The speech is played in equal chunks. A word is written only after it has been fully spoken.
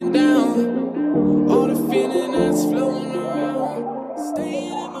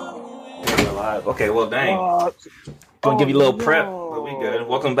live. Okay, well, dang. What? Gonna give you a little prep, but we good.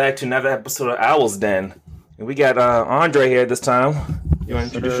 Welcome back to another episode of Owl's Den. And we got Andre here this time. You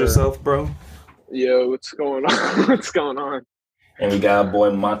want to introduce yourself, bro? Yo, what's going on? What's going on? And we got our boy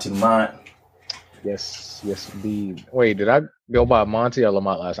Monty Mont. Yes, indeed. Wait, did I go by Monty or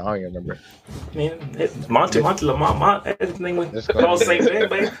Lamont last time? I don't even remember. Man, it's Monty, Lamont. Everything was all the same thing,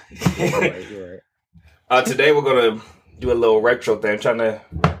 baby. You're right. Today we're gonna do a little retro thing. I'm trying to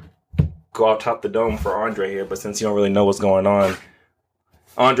go off top the dome for Andre here, but since you don't really know what's going on,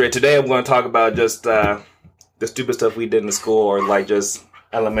 Andre, today I'm going to talk about just the stupid stuff we did in school, or like just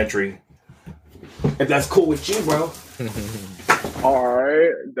elementary. If that's cool with you, bro. All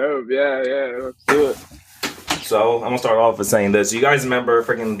right, dope. Yeah, let's do it. So I'm gonna start off with saying this. You guys remember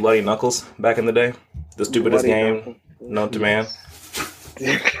freaking Bloody Knuckles back in the day? The stupidest game known to man.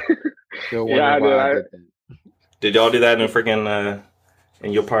 Yeah, I did. Did y'all do that in freaking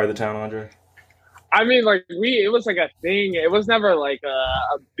in your part of the town, Andre? I mean, like it was like a thing. It was never like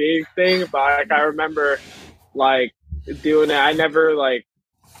a big thing, but like I remember like doing it. I never was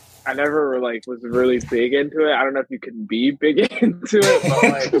really big into it. I don't know if you can be big into it, but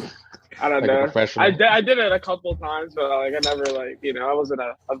like I don't know. I did it a couple times, but like I never I wasn't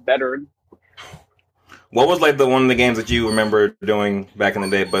a veteran. What was like one of the games that you remember doing back in the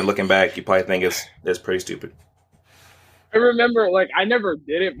day, but looking back, you probably think it's pretty stupid? I remember, I never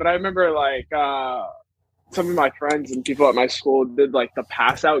did it, but I remember, some of my friends and people at my school did, the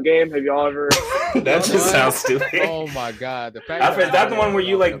pass-out game. Have y'all ever... That just sounds stupid. Oh, my God. Is that the one where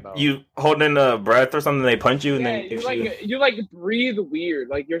you hold in a breath or something, they punch you, and then... You breathe weird.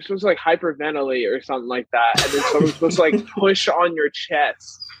 Like, you're supposed to, hyperventilate or something like that, and then someone's supposed to, push on your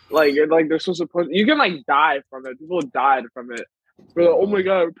chest. They're supposed to push... You can, die from it. People died from it. They're like, oh, my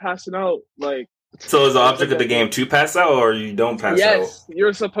God, we're passing out. So is the object of the game to pass out, or you don't pass out? Yes,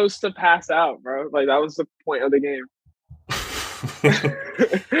 you're supposed to pass out, bro. That was the point of the game.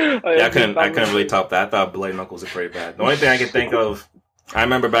 I couldn't really top that. I thought Bloody Knuckles was pretty bad. The only thing I can think of, I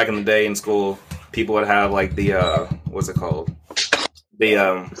remember back in the day in school, people would have what's it called?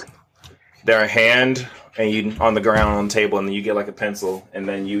 Their hand, and you on the ground on the table, and then you get a pencil, and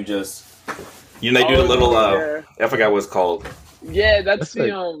then you just they do the little I forgot what it's called. Yeah, that's the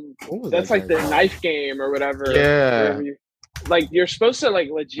the knife game or whatever. Yeah. You're supposed to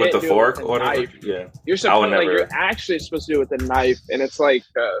legit with the do fork it or with a knife. Yeah. You're supposed you're actually supposed to do it with a knife, and it's a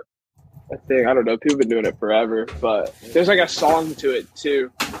thing. I don't know. People have been doing it forever, but there's a song to it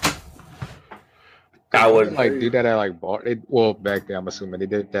too. I would do that at bar. Back then I'm assuming they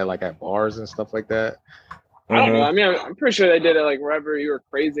did that at bars and stuff like that. I don't know. I mean, I'm pretty sure they did it wherever you were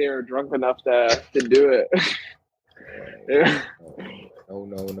crazy or drunk enough to do it. Yeah. No.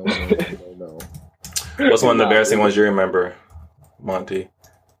 What's one of the embarrassing ones you remember, Monty?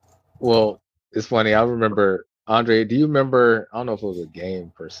 Well, it's funny. I remember, Andre, do you remember, I don't know if it was a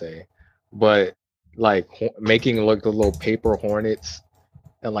game per se, but making the little paper hornets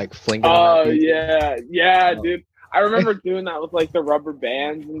and flinging them at people? Yeah, dude. I remember doing that with the rubber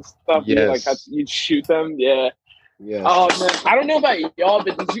bands and stuff. Yes. You'd shoot them. Yeah. Yes. Oh man, I don't know about y'all,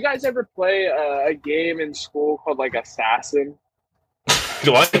 but did you guys ever play a game in school called Assassin? It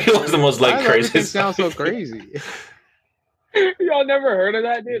was the most crazy. It sounds so crazy. Y'all never heard of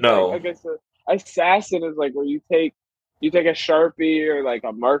that, dude? No. So Assassin is where you take a Sharpie or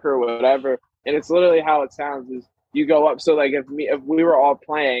a marker or whatever, and it's literally how it sounds. Is you go up. So if we were all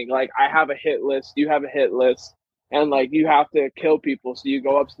playing, I have a hit list, you have a hit list. And you have to kill people, so you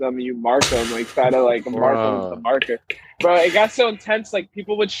go up to them and you mark them, try to mark them with the marker. Bro, it got so intense.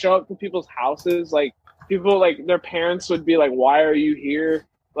 People would show up to people's houses. People their parents would be "Why are you here?"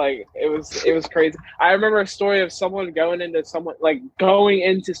 It was crazy. I remember a story of someone going into someone's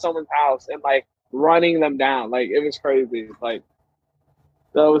house and running them down. It was crazy. That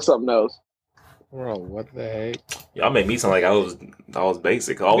was something else. Bro, what the heck? Y'all made me sound like I was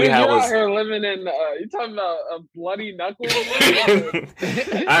basic. All we Dude, had was her living in. You talking about a Bloody Knuckles? I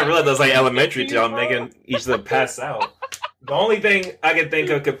didn't realize that was elementary to y'all making each of them pass out. The only thing I can think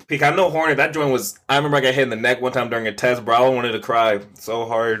of could peak. I know Hornet. That joint was. I remember I got hit in the neck one time during a test, bro. I wanted to cry so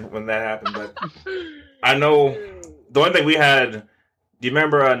hard when that happened. But I know the only thing we had. Do you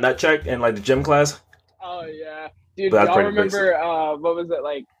remember a nut check in the gym class? Oh yeah, dude. Y'all remember what was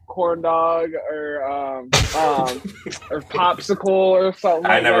it corn dog or popsicle or something?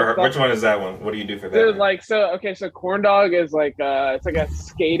 I never heard. Which one is that one? What do you do for that? Dude, so corn dog is it's a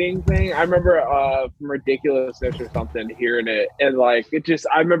skating thing. I remember from Ridiculousness or something hearing it, and it just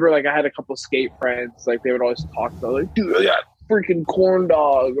I remember I had a couple skate friends, they would always talk about dude, yeah, freaking corn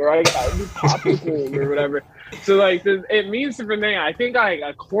dog, or I got a new popsicle or whatever. So like it means different thing. I think like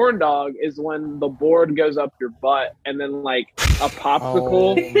a corn dog is when the board goes up your butt, and then like a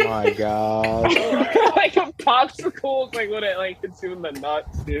popsicle. Oh my gosh. Like a popsicle is like when it like hits you in the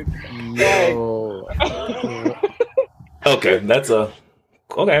nuts, dude. No. Okay, that's a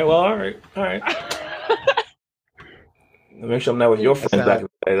okay. Well, all right. Make sure I'm not with your friends back in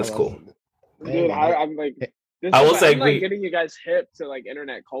the day. That's cool. Dude, I'm like, I will say, I'm like getting you guys hip to like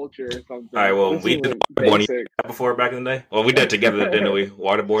internet culture or something. All right, well, we did waterboarding before back in the day. Well, we did it together, didn't we?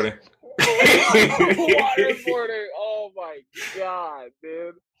 Waterboarding. Waterboarding. Oh my god,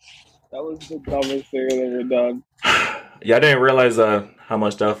 dude, that was the dumbest thing I've ever done. Yeah, I didn't realize how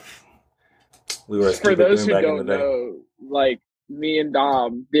much stuff we were. For those who don't know, like me and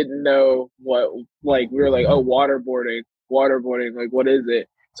Dom didn't know what, like we were like, oh, waterboarding, like what is it?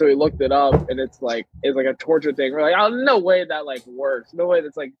 So we looked it up, and it's like a torture thing. We're like, oh, no way that like works. No way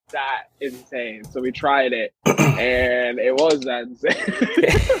that's like that insane. So we tried it, and it was that insane.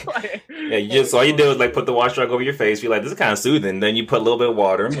 Like, yeah, you just all you do is like put the wash rag over your face. You're like, this is kind of soothing. Then you put a little bit of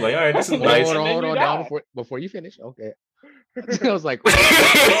water. I'm like, all right, this is nice. Hold on, down before you finish. Okay. I was like,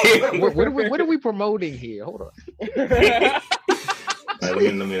 what are we promoting here? Hold on. Let me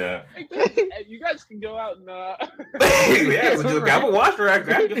you guys can go out and yeah, so just grab a wash rag,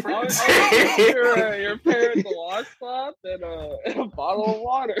 grab your friends. your parents a washcloth and a bottle of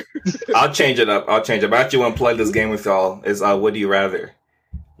water. I'll change it up. I actually want to play this game with y'all. Is Would You Rather?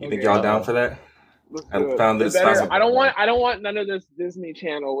 You think y'all down for that? I found this. I don't want none of this Disney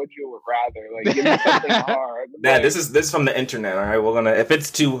Channel. Would you rather? Like, give me something hard. Yeah, this is from the internet. All right, we're gonna. If it's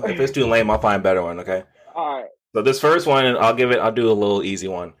too lame, I'll find a better one. Okay. All right. So this first one, I'll do a little easy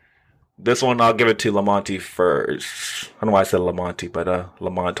one. This one, I'll give it to Lamonte first. I don't know why I said Lamonte, but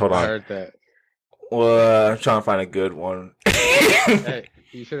Lamont, hold on. I heard that. Well, I'm trying to find a good one. Hey,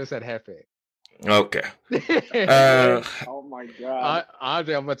 you should have said Hefe. Okay. Oh my god.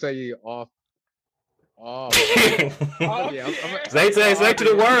 Andre, I'm gonna tell you off. Oh, yeah, say to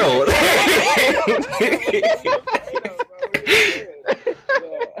the world.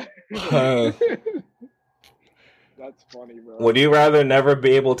 That's funny, bro. Would you rather never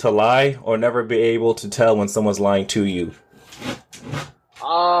be able to lie or never be able to tell when someone's lying to you?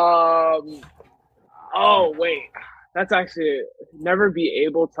 Oh wait, that's actually never be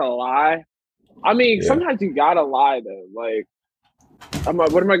able to lie. I mean, sometimes you gotta lie though. Like,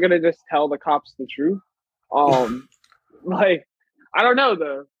 what am I gonna just tell the cops the truth? Like, I don't know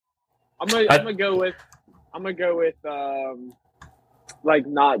though. I'm gonna go with like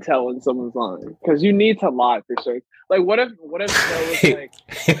not telling someone's lying, because you need to lie for sure. Like, what if Joe was like,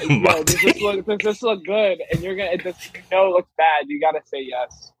 yo, does this look good? And you're gonna, it looks bad. You gotta say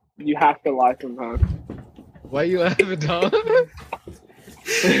yes. You have to lie sometimes. Why you laughing, Tom?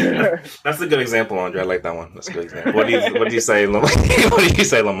 That's a good example, Andre. I like that one. That's a good example. What do you say, Lamont? What do you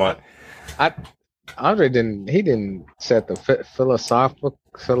say, Lamont? Andre didn't set the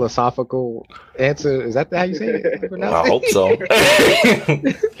philosophical answer. Is that how you say it? I hope so.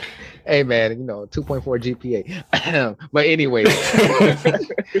 Hey man, 2.4 GPA. But anyway,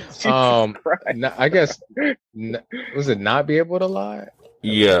 I guess was it not be able to lie?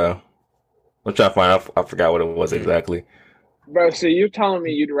 Yeah, I'm trying to find. I forgot what it was exactly. Bro, so you're telling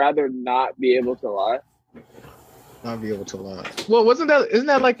me you'd rather not be able to lie? Not be able to lie. Well, isn't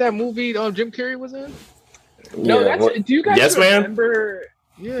that like that movie Jim Carrey was in? No, do you guys remember?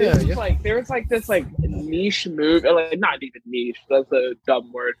 Yeah, there was this niche movie, like not even niche. That's a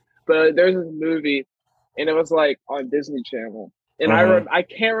dumb word. But there's this movie, and it was like on Disney Channel, and I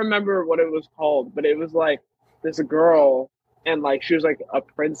can't remember what it was called, but it was like this girl, and like she was like a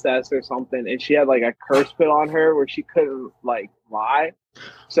princess or something, and she had like a curse put on her where she couldn't like lie.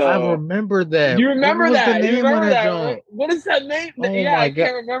 So I remember that. You remember that? You remember that? Right? What is that name? Oh I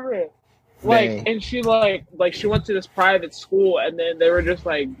can't remember it. Like, and she like she went to this private school, and then they were just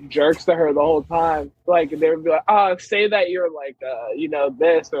like jerks to her the whole time. Like, they would be like, "Oh, say that you're like,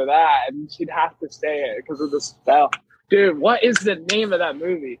 this or that," and she'd have to say it because of the spell. Dude, what is the name of that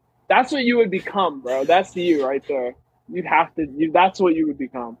movie? That's what you would become, bro. That's you right there. You'd have to. That's what you would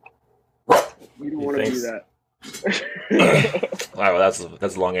become. You don't want to do that. All right, well,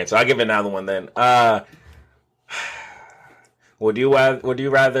 that's a long answer. I'll give it another one then. Would you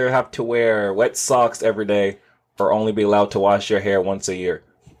rather have to wear wet socks every day or only be allowed to wash your hair once a year?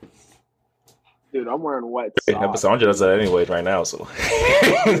 Dude, I'm wearing wet socks. Sandra does that anyways right now, so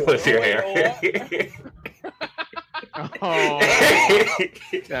with your hair. Oh,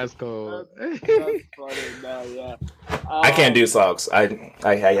 that's cool. That's funny. No, yeah. I can't do socks. I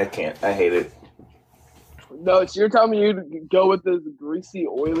can't. I hate it. No, so you're telling me you'd go with this greasy,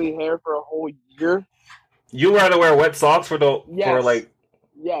 oily hair for a whole year? You rather wear wet socks for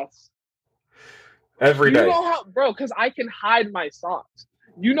Yes. every day? You know how, bro? Because I can hide my socks.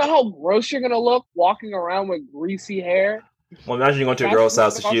 You know how gross you're gonna look walking around with greasy hair. Well, imagine you going to a girl's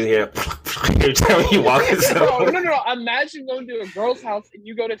house and you hear you're telling you walking. No. Imagine going to a girl's house and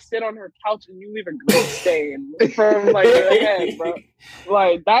you go to sit on her couch and you leave a grease stain from like your head, bro.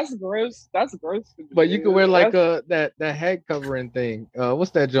 Like that's gross. That's gross. But you can wear like that head covering thing.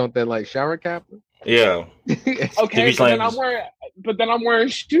 What's that joint that like shower cap? Yeah. Okay, but then I'm wearing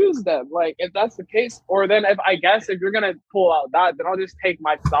shoes then. Like if that's the case, or then if you're gonna pull out that, then I'll just take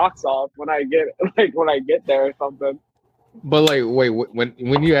my socks off when I get there or something. But like, wait,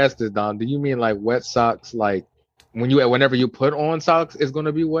 when you ask this, Don, do you mean like wet socks? Like whenever you put on socks, it's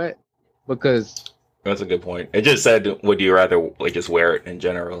gonna be wet? Because that's a good point. It just said, would you rather like just wear it in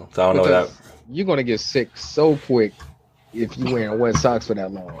general? So I don't know that you're gonna get sick so quick if you wearing wet socks for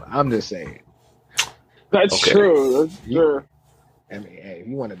that long. I'm just saying. That's true. That's true. I mean, hey, if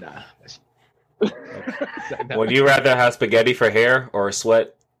you want to die. Would you rather have spaghetti for hair or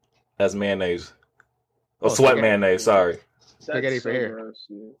sweat as mayonnaise? Sweat spaghetti. Mayonnaise. Sorry. Spaghetti for hair. Gross,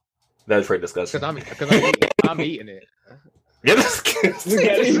 That's pretty disgusting. Because I'm eating it. Yeah, that's good.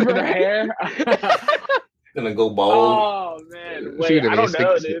 Spaghetti for hair. Gonna go bald. Oh man, wait, I don't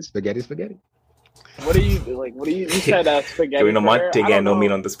know, dude. Spaghetti. What do you like? What do you said? Spaghetti. Doing a month to get no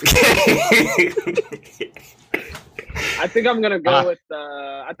meat on the spaghetti. I think I'm gonna go with.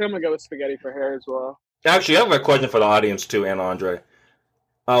 I think I'm gonna go with spaghetti for hair as well. Actually, I have a question for the audience too, and Andre.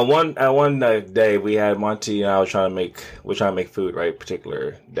 One day we had Monty and I we're trying to make food, right?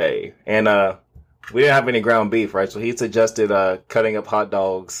 Particular day, and we didn't have any ground beef, right? So he suggested cutting up hot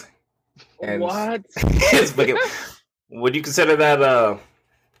dogs. And what? Would you consider that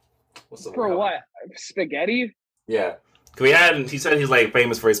for what? Spaghetti? Yeah. He said he's like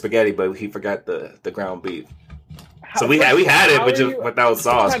famous for his spaghetti, but he forgot the ground beef. So we had it, but just without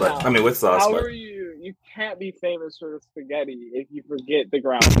sauce. But I mean, with sauce. How are you? You can't be famous for the spaghetti if you forget the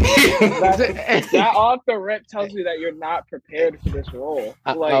ground beef. that off the rip tells me that you're not prepared for this role.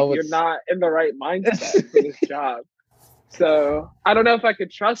 You're not in the right mindset for this job. So I don't know if I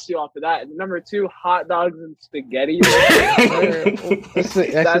could trust you off of that. And number 2, hot dogs and spaghetti. It's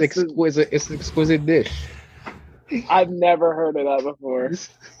an exquisite dish. I've never heard of that before.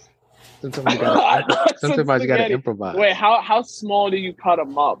 Sometimes you gotta improvise. Wait, how small do you cut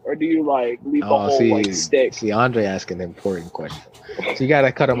them up, or do you like leave the whole stick? See, Andre asking an important question. So you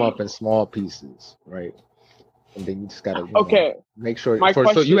gotta cut them up in small pieces, right? And then you just gotta make sure.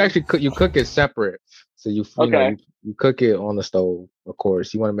 So you actually cook it separate. So you cook it on the stove. Of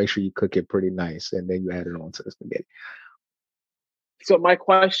course, you want to make sure you cook it pretty nice, and then you add it onto the spaghetti. So my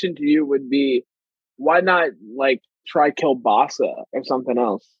question to you would be, why not like try kielbasa or something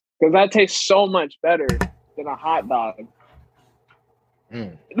else? Because that tastes so much better than a hot dog.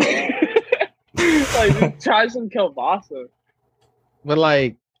 Like, try some kielbasa. But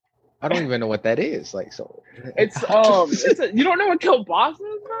like, I don't even know what that is. Like, so it's you don't know what kielbasa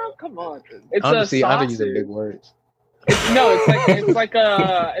is, bro? Come on, it's honestly, I'm using big words. It's like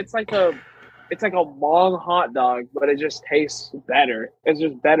a long hot dog, but it just tastes better. It's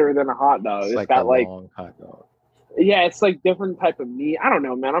just better than a hot dog. It's got like long hot dog. Yeah, it's like different type of meat. I don't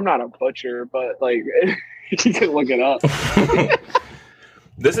know, man. I'm not a butcher, but like you can look it up.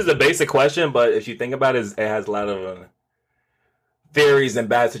 This is a basic question, but if you think about it, it has a lot of theories and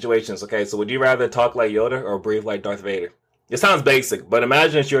bad situations. Okay, so would you rather talk like Yoda or breathe like Darth Vader? It sounds basic, but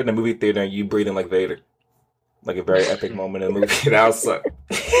imagine if you're in the movie theater and you breathing like Vader. Like a very epic moment in the movie. That would suck.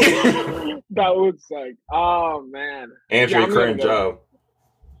 That would suck. Oh, man. And your current job.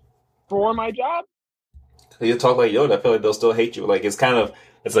 For my job? You talk like Yoda. I feel like they'll still hate you. Like it's a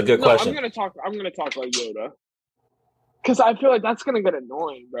good question. I'm gonna talk like Yoda. Because I feel like that's gonna get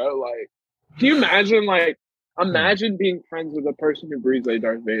annoying, bro. Like, can you imagine being friends with a person who breathes like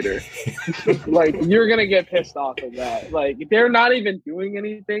Darth Vader? Like, you're gonna get pissed off of that. Like, they're not even doing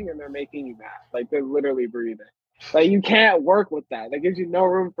anything and they're making you mad. Like, they're literally breathing. Like, you can't work with that. That gives you no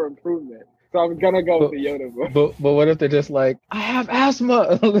room for improvement. So I'm gonna go with the Yoda voice. But what if they're just like, I have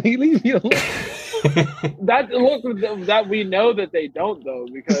asthma. Leave me alone. That we know that they don't though,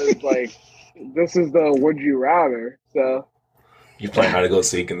 because like this is the would you rather. So you play hide and go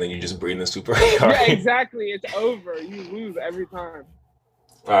seek and then you just breathe in super hard. Yeah, exactly. It's over. You lose every time.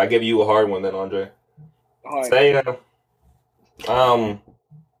 All right, I'll give you a hard one then, Andre. Right. Say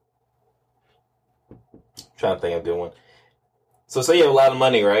trying to think of a good one. So say you have a lot of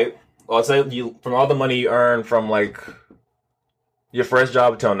money, right? Well, say you from all the money you earn from like your first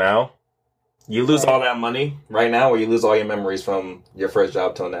job till now, You lose all that money right now, or you lose all your memories from your first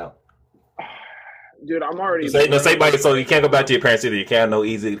job till now? Dude, I'm already. So you can't go back to your parents either. You can't have no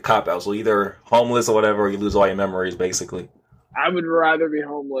easy cop out. So either homeless or whatever, or you lose all your memories, basically. I would rather be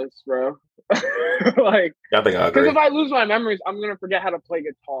homeless, bro. Like, I think I agree. Because if I lose my memories, I'm gonna forget how to play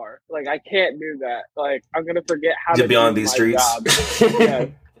guitar. Like, I can't do that. Like, I'm gonna forget how to be on these streets. Yeah.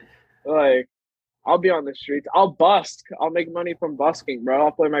 Like, I'll be on the streets. I'll busk. I'll make money from busking, bro.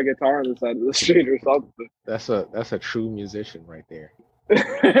 I'll play my guitar on the side of the street or something. That's a true musician right there.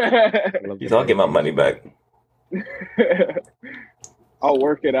 I'll get my money back. I'll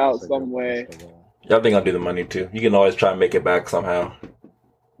work it out some way. Y'all think I'll do the money too? You can always try and make it back somehow.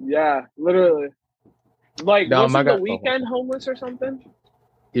 Yeah, literally. Like, no, wasn't The Weeknd homeless or something?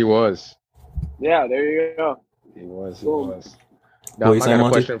 He was. Yeah, there you go. He was. Cool. Now, I got a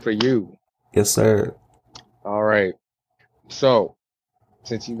question for you. Yes, sir. All right. So,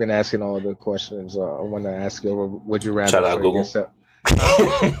 since you've been asking all the questions, I want to ask you, would you rather... Shout out Google. Shout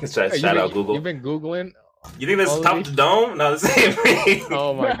out Google. You've been Googling? You think this is top of the dome? No, the same thing.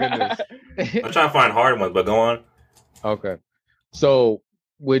 Oh, my goodness. I'm trying to find hard ones, but go on. Okay. So,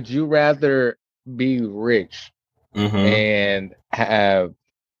 would you rather be rich and have...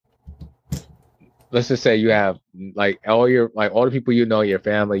 Let's just say you have all the people you know, your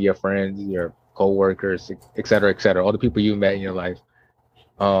family, your friends, your co-workers, et cetera, all the people you met in your life.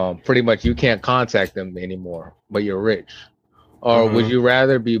 Pretty much you can't contact them anymore, but you're rich. Or would you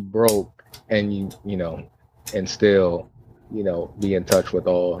rather be broke and and still, be in touch with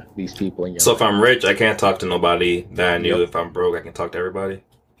all these people in your life? If I'm rich, I can't talk to nobody that I knew. Yep. If I'm broke, I can talk to everybody.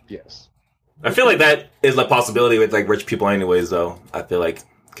 Yes. I feel like that is a possibility with rich people anyways, though. I feel like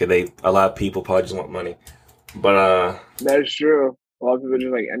a lot of people probably just want money. But that's true. A lot of people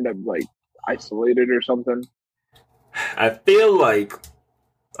just end up isolated or something. I feel like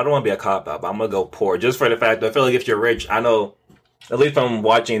I don't want to be a cop out, but I'm gonna go poor just for the fact that I feel like if you're rich, I know at least from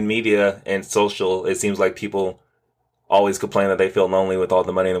watching media and social, it seems like people always complain that they feel lonely with all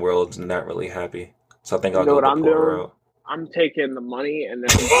the money in the world and not really happy. So I think I'll go the poor route. I'm taking the money and then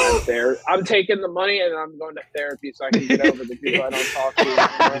I'm going there. I'm taking the money and then I'm going to therapy so I can get over the people I don't talk to.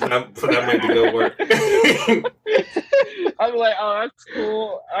 So that might be good work. I'm like, oh, that's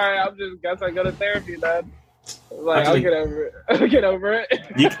cool. All right, I'm just guess I go to therapy then. I'll get over it. I'll get over it.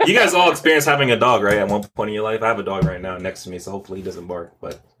 You guys all experience having a dog, right? At one point in your life, I have a dog right now next to me, so hopefully he doesn't bark.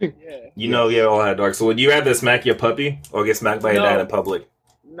 But you all had dogs. So would you rather smack your puppy or get smacked by your dad in public?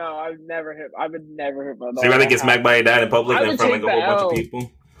 No, I would never hit my dog. So you rather get smacked by your dad in public than in front of a whole bunch of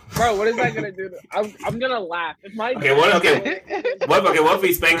people? Bro, what is that gonna do? I'm gonna laugh. If my what if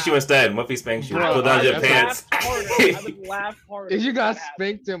he spanks you instead? What if he spanks you? Pull down your pants. I would laugh harder. If you got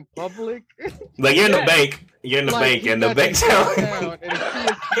spanked in public, you're in the bank. You're in the bank, and the bank's down, and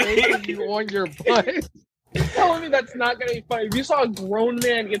he is spanking you on your butt. You're telling me that's not gonna be funny? If you saw a grown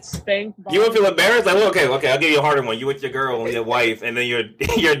man get spanked, you would feel embarrassed. Okay, I'll give you a harder one. You with your girl, your wife, and then your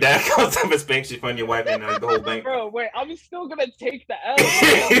dad comes up and spanks you in front of your wife and the whole bank. Bro, wait, I'm still gonna take the L.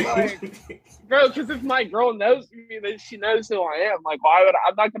 Bro, because if my girl knows me, then she knows who I am. Why would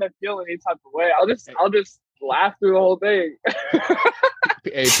I'm not gonna feel any type of way? I'll just laugh through the whole thing.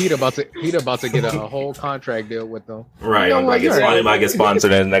 Hey, Peter about to get a whole contract deal with them. Right, I might get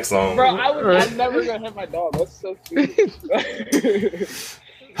sponsored in the next song. Bro, I'm never gonna hit my dog. That's so sweet.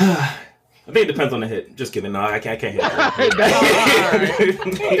 I think it depends on the hit. Just kidding. No, I can't hit.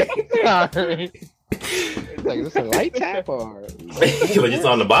 Alright. It's a light tap or just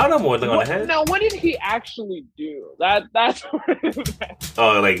on the bottom or on the head? Now, what did he actually do? That's actually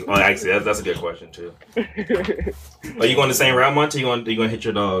that's a good question too. Are you going the same route much? Or you going to hit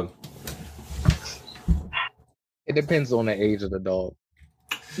your dog? It depends on the age of the dog.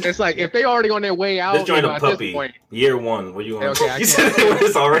 It's like if they already on their way out. Let's join a puppy. Year 1. What you want? Okay, you said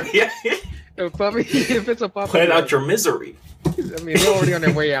it's already. If it's a puppy, plan out your misery. I mean, they're already on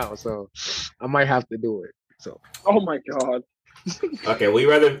their way out, so I might have to do it. So. Oh my god. Okay,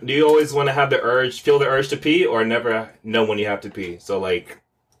 do you always want to feel the urge to pee, or never know when you have to pee? So you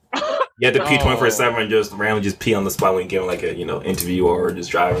have to pee 24/7 and just randomly just pee on the spot when you give a interview or just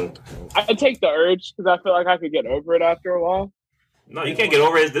driving. I take the urge because I feel like I could get over it after a while. No, you can't get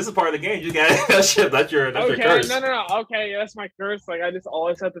over it. This is part of the game. You got that's your curse. No. Okay, that's my curse. I just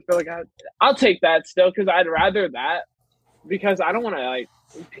always have to feel like I'll take that still because I'd rather that because I don't want to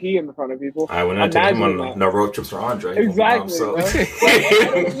pee in front of people. I would not take him on no road trips for Andre. Exactly.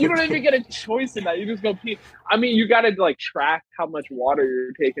 You don't even get a choice in that. You just go pee. I mean, you got to track how much water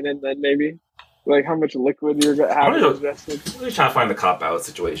you're taking in, then maybe. How much liquid you're having ingested. I'm just trying to find the cop-out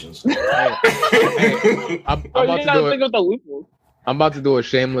situations. I'm about to think of the loopholes. I'm about to do a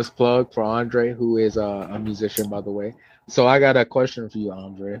shameless plug for Andre, who is a musician, by the way. So I got a question for you,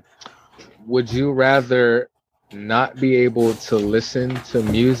 Andre. Would you rather not be able to listen to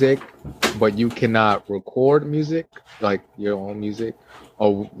music, but you cannot record music, like your own music,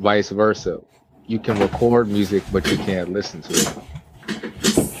 or vice versa? You can record music, but you can't listen to it.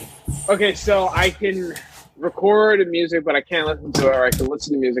 Okay, so I can record music, but I can't listen to it, or I can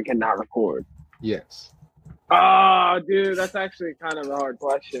listen to music and not record. Yes. Oh, dude, that's actually kind of a hard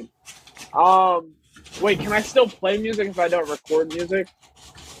question. Wait, can I still play music if I don't record music?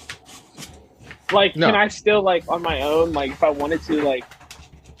 Like, No. can I still, like, on my own, like, if I wanted to, like,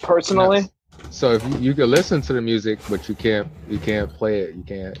 personally? No. So if you can listen to the music, but you can't play it. You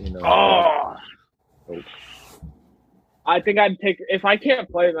can't, Oh. Nope. I think I'd take, if I can't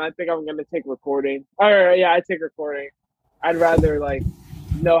play, then I think I'm going to take recording. Or, yeah, I'd take recording. I'd rather, like,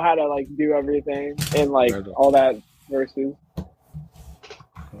 know how to, like, do everything and, like, all that versus.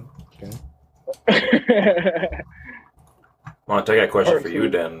 Okay. Well, I got a question for you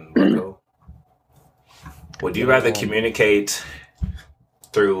then, Bucko. Would you rather communicate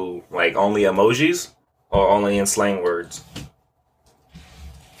through, like, only emojis or only in slang words?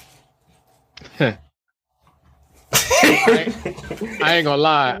 I ain't gonna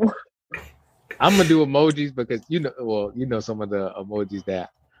lie. I'm gonna do emojis because you know some of the emojis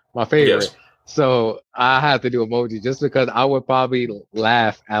that my favorite. Yes. So I have to do emojis just because I would probably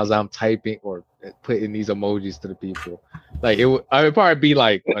laugh as I'm typing or putting these emojis to the people. Like I would probably be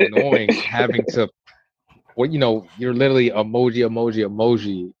like annoying having to. Well, you're literally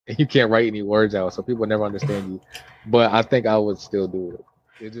emoji, and you can't write any words out, so people never understand you. But I think I would still do it.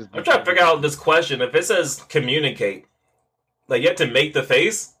 I'm trying to figure out this question. If it says communicate, like you have to make the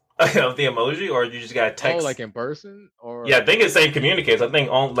face of the emoji, or you just gotta text? Oh, like in person, or yeah, I think it's saying communicates. I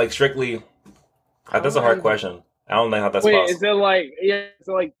think on like strictly. That's a hard question. I don't know how that's possible. Is it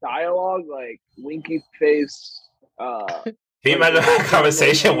like dialogue, like winky face? Can you imagine a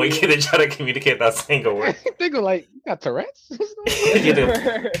conversation winking and try to communicate that single word? Think of like, you got Tourette's? You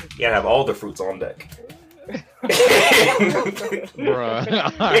gotta have all the fruits on deck. Bruh.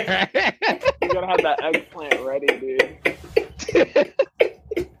 You gotta have that eggplant ready, dude.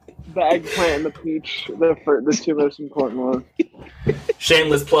 The eggplant and the peach, the two most important ones.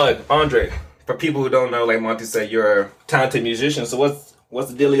 Shameless plug, Andre. For people who don't know, like Monty said, you're a talented musician. So what's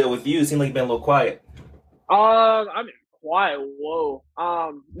the dealio with you? It seems like you've been a little quiet. I'm quiet. Whoa.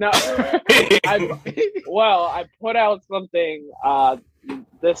 No. I put out something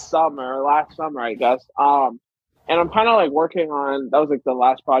last summer, I guess. And I'm kind of like working on, that was like the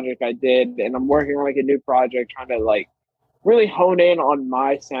last project I did, and I'm working on like a new project, trying to like really hone in on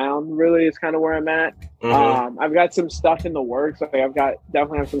my sound. Really, is kind of where I'm at. Mm-hmm. I've got some stuff in the works. Like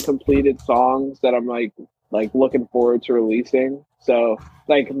definitely have some completed songs that I'm like looking forward to releasing. So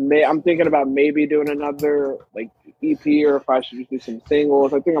like I'm thinking about maybe doing another like EP, or if I should just do some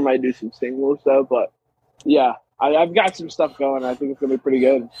singles. I think I might do some singles though. But yeah, I've got some stuff going. I think it's gonna be pretty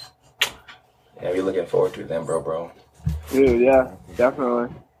good. Yeah, we're looking forward to it then, bro. Dude, yeah,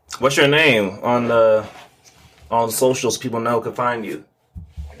 definitely. What's your name on the socials? People know can find you.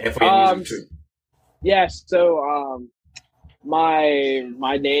 And for your music too. Yes, so my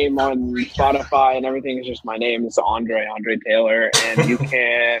name on Spotify and everything is just my name. It's Andre Taylor, and you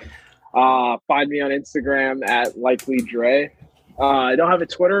can find me on Instagram at Likely Dre. I don't have a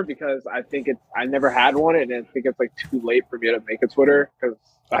Twitter because I never had one, and I think it's like too late for me to make a Twitter because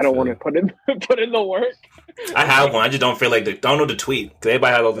I don't want to put in the work. I have one. I just don't feel like don't know the tweet because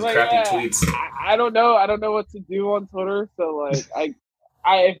everybody has all these crappy tweets. I don't know. I don't know what to do on Twitter. So like,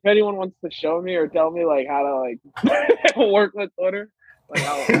 if anyone wants to show me or tell me like how to like work with Twitter, like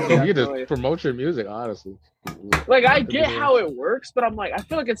you just promote your music, honestly. Like I get how it works, but I'm like, I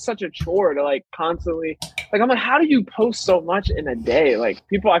feel like it's such a chore to like constantly. Like I'm like, how do you post so much in a day? Like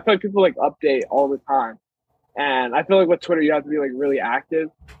I feel like people like update all the time. And I feel like with Twitter, you have to be like really active.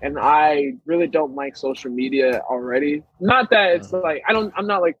 And I really don't like social media already. Not that it's like, I'm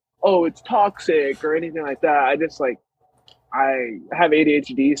not like, oh, it's toxic or anything like that. I just like, I have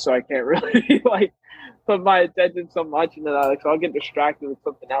ADHD, so I can't really like put my attention so much into that. Like, so I'll get distracted with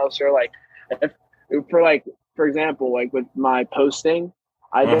something else. Or like, for example, like with my posting,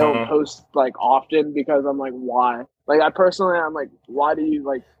 I don't post like often because I'm like, why? Like I'm like, why do you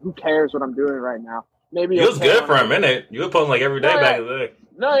like, who cares what I'm doing right now? Maybe it was good for a minute. You were posting like every day back in the day.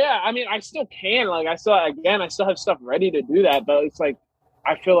 No, yeah. I mean, I still can. Like, I still have stuff ready to do that. But it's like,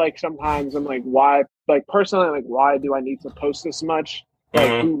 I feel like sometimes I'm like, why? Like, personally, like, why do I need to post this much?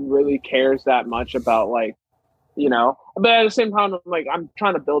 Like, who really cares that much about, like, you know? But at the same time, I'm like, I'm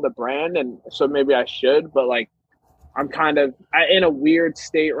trying to build a brand, and so maybe I should. But, like, I'm kind of in a weird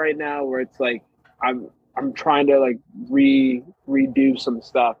state right now where it's like I'm trying to like redo some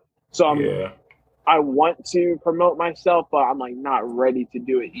stuff. So I want to promote myself, but I'm like not ready to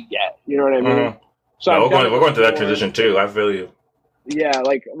do it yet. You know what I mean? So no, we're going through that transition too. I feel you. Yeah,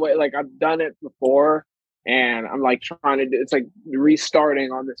 like I've done it before, and I'm like trying to do. It's like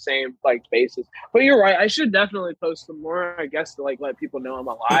restarting on the same like basis. But you're right. I should definitely post some more. I guess to like let people know I'm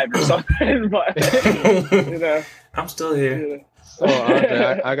alive or something. But you know, I'm still here. You know. So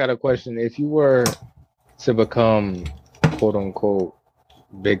Andre, I got a question. If you were to become quote unquote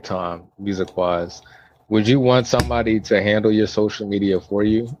big time music wise, would you want somebody to handle your social media for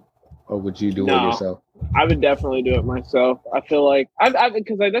you, or would you do it yourself? I would definitely do it myself. I feel like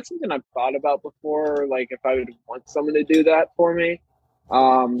because that's something I've thought about before. Like if I would want someone to do that for me,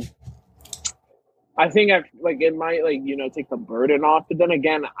 I think it might take the burden off. But then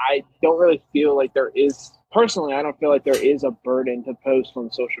again, I don't really feel like there is personally. I don't feel like there is a burden to post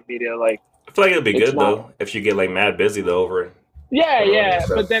on social media. Like I feel like it'd be good though if you get like mad busy though over it. Yeah.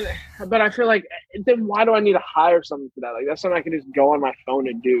 But I feel like then why do I need to hire someone for that? Like that's something I can just go on my phone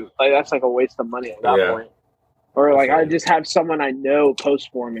and do. Like that's like a waste of money at that point. Or like I just have someone I know post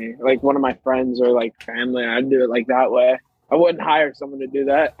for me, like one of my friends or like family. I'd do it like that way. I wouldn't hire someone to do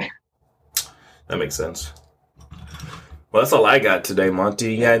that. That makes sense. Well, that's all I got today,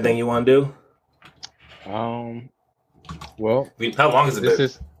 Monty. You got anything you want to do? Well, how long has it been?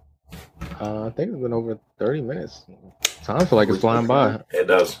 I think it's been over 30 minutes. Time feel like it's flying by. It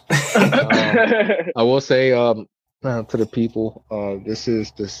does. I will say to the people, this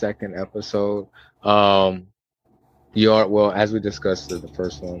is the second episode. As we discussed the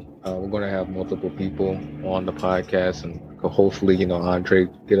first one, we're going to have multiple people on the podcast, and hopefully, Andre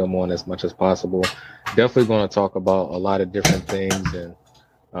get them on as much as possible. Definitely going to talk about a lot of different things, and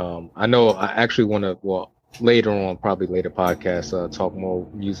I know I actually want to. Later on, probably later podcast, talk more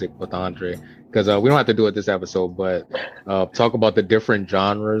music with Andre, because we don't have to do it this episode, but talk about the different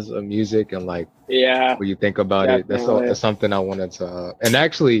genres of music and like what you think about it. That's something I wanted to, and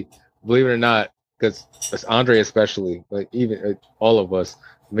actually, believe it or not, because it's Andre especially, but even all of us,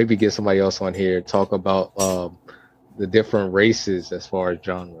 maybe get somebody else on here, talk about the different races as far as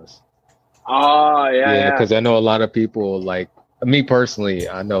genres. Because I know a lot of people, like me personally,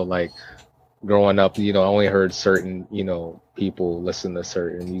 I know like growing up, I only heard certain, people listen to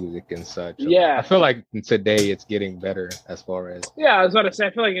certain music and such. I feel like today it's getting better as far as. Yeah, I was about to say,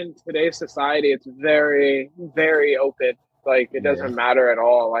 I feel like in today's society, it's very, very open. Like, it doesn't matter at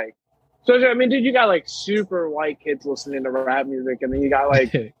all. Like, so, I mean, dude, you got like super white kids listening to rap music, and then you got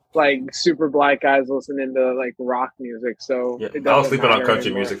like like super black guys listening to like rock music. So I was sleeping on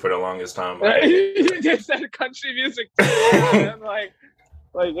country music for the longest time. You just said country music too. And like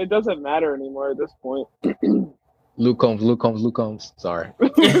it doesn't matter anymore at this point. Luke Combs. Sorry.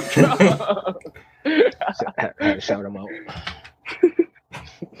 I had to shout him out.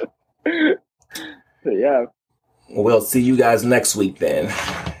 But yeah. We'll see you guys next week then.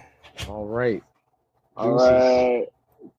 All right. All right.